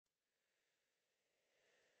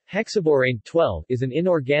Hexaborane 12 is an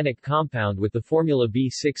inorganic compound with the formula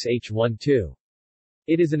B6H12.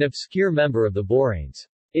 It is an obscure member of the boranes.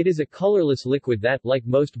 It is a colorless liquid that, like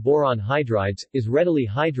most boron hydrides, is readily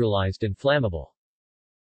hydrolyzed and flammable.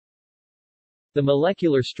 The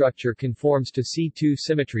molecular structure conforms to C2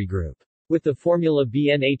 symmetry group. With the formula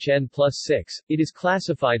BNHN+6, it is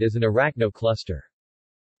classified as an arachnocluster.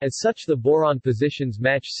 As such, the boron positions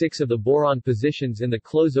match 6 of the boron positions in the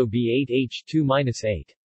closo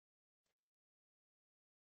B8H2-8.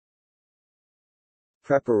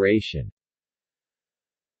 Preparation.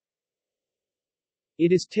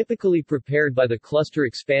 It is typically prepared by the cluster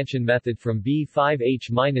expansion method from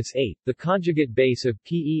B5H-8, the conjugate base of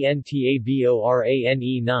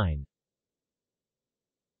PENTABORANE9.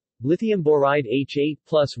 Lithium boride H8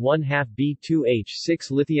 plus 1/2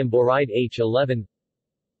 B2H6 lithium boride H11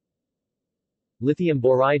 lithium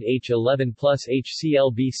boride H11 plus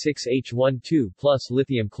HCl B6H12 plus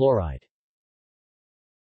lithium chloride.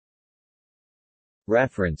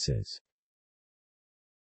 References.